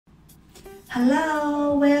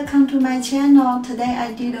Hello, welcome to my channel. Today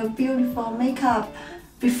I did a beautiful makeup.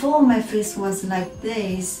 Before my face was like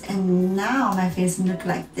this and now my face look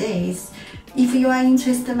like this. If you are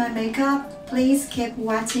interested in my makeup, please keep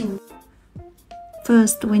watching.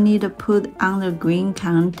 First, we need to put on the green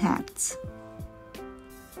contacts.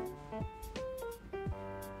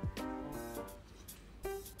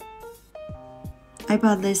 I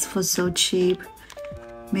bought this for so cheap,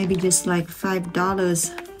 maybe just like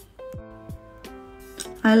 $5.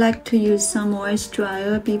 I like to use some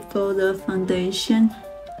moisturizer before the foundation.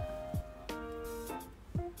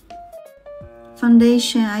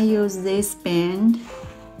 Foundation, I use this brand,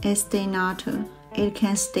 Estee Lauder. It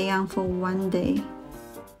can stay on for 1 day.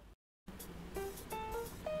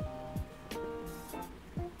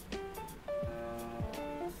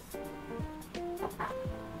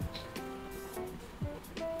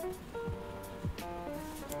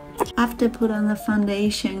 After put on the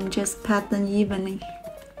foundation, just pat them evenly.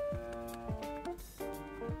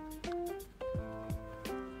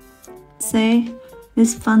 See,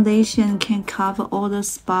 this foundation can cover all the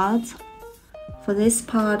spots. For this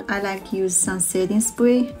part, I like to use some setting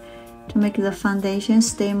spray to make the foundation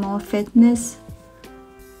stay more fitness.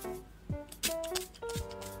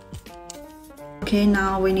 Okay,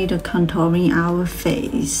 now we need to contouring our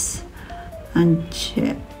face and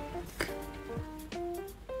cheek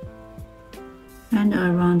and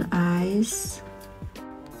around eyes,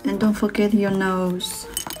 and don't forget your nose.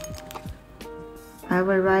 I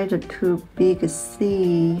will write a two big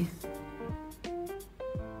C.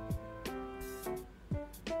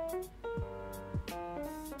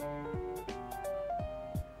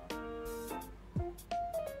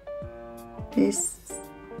 This.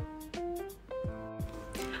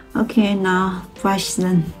 Okay, now brush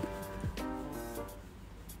them.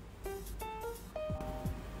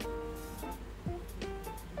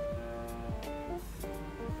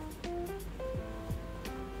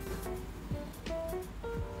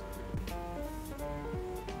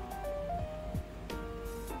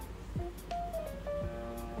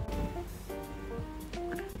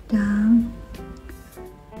 Down.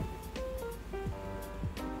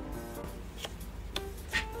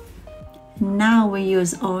 Now we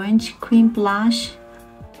use orange cream blush.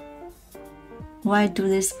 Why do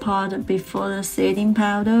this part before the setting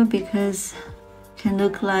powder? Because it can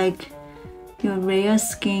look like your real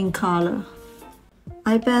skin color.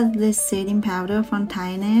 I bought this setting powder from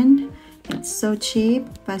Thailand. It's so cheap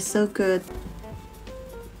but so good.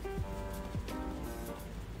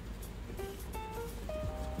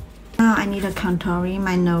 Now I need to contouring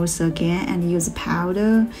my nose again and use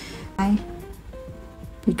powder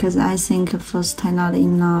because I think first time not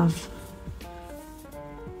enough.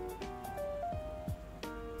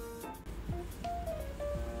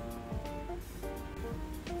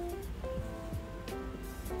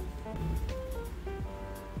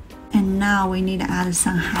 And now we need to add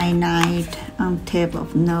some highlight on tip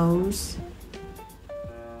of nose,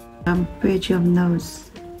 bridge of nose,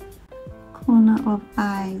 corner of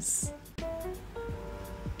eyes,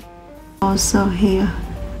 also here.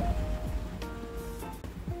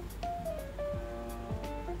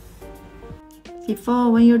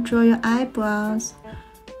 Before, when you draw your eyebrows,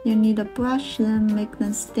 you need to brush them, make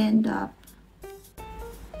them stand up.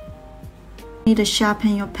 You need to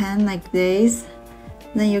sharpen your pen like this,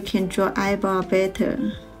 then you can draw eyebrow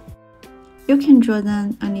better. You can draw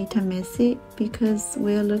them a little messy because it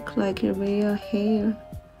will look like a real hair.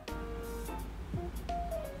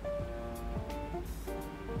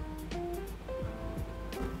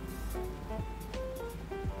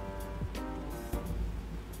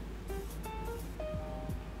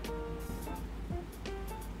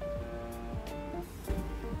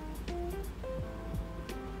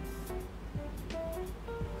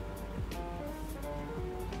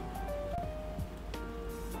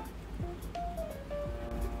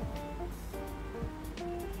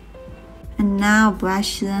 And now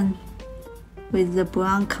brush them with the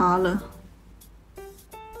brown color.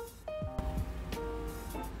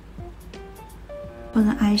 For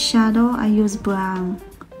the eyeshadow, I use brown.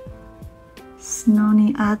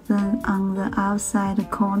 Slowly add them on the outside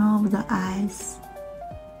corner of the eyes.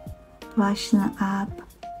 Brush them up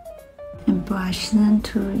and brush them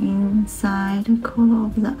to inside the corner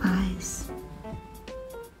of the eyes.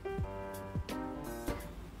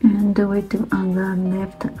 And we do on the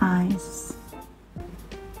left eyes.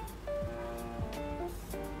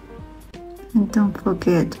 And don't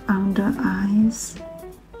forget under eyes.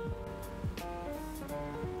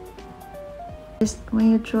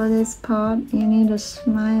 When you draw this part, you need to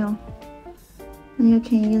smile. And you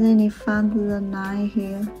can easily find the line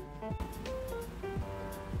here.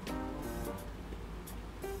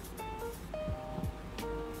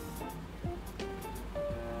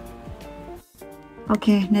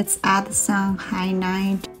 Okay, let's add some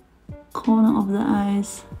highlight corner of the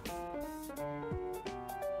eyes.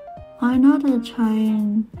 I'm not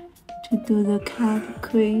trying to do the cut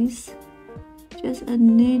crease, just a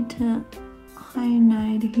little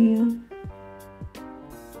highlight here.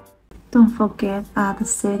 Don't forget add the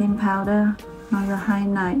setting powder on the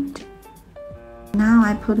highlight. Now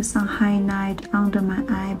I put some highlight under my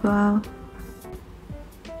eyebrow.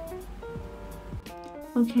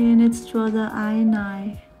 Okay, let's draw the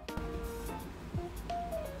eyeline.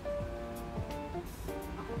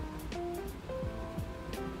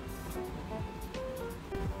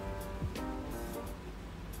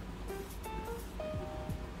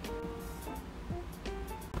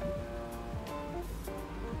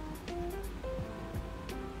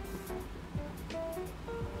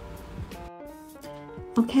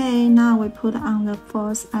 Okay, now we put on the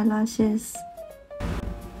false eyelashes.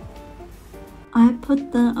 I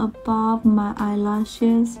put them above my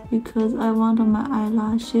eyelashes because I want my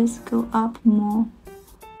eyelashes go up more.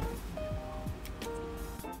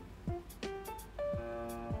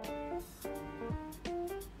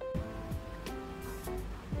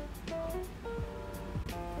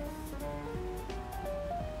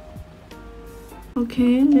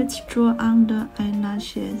 Okay, let's draw under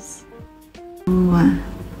eyelashes. One.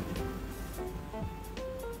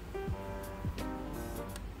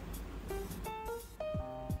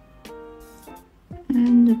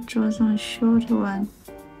 And draw some short one.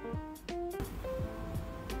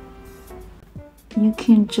 You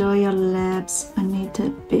can draw your lips a little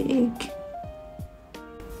big.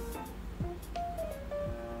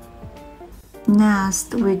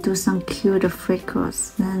 Next, we do some cute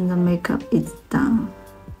freckles, then the makeup is done.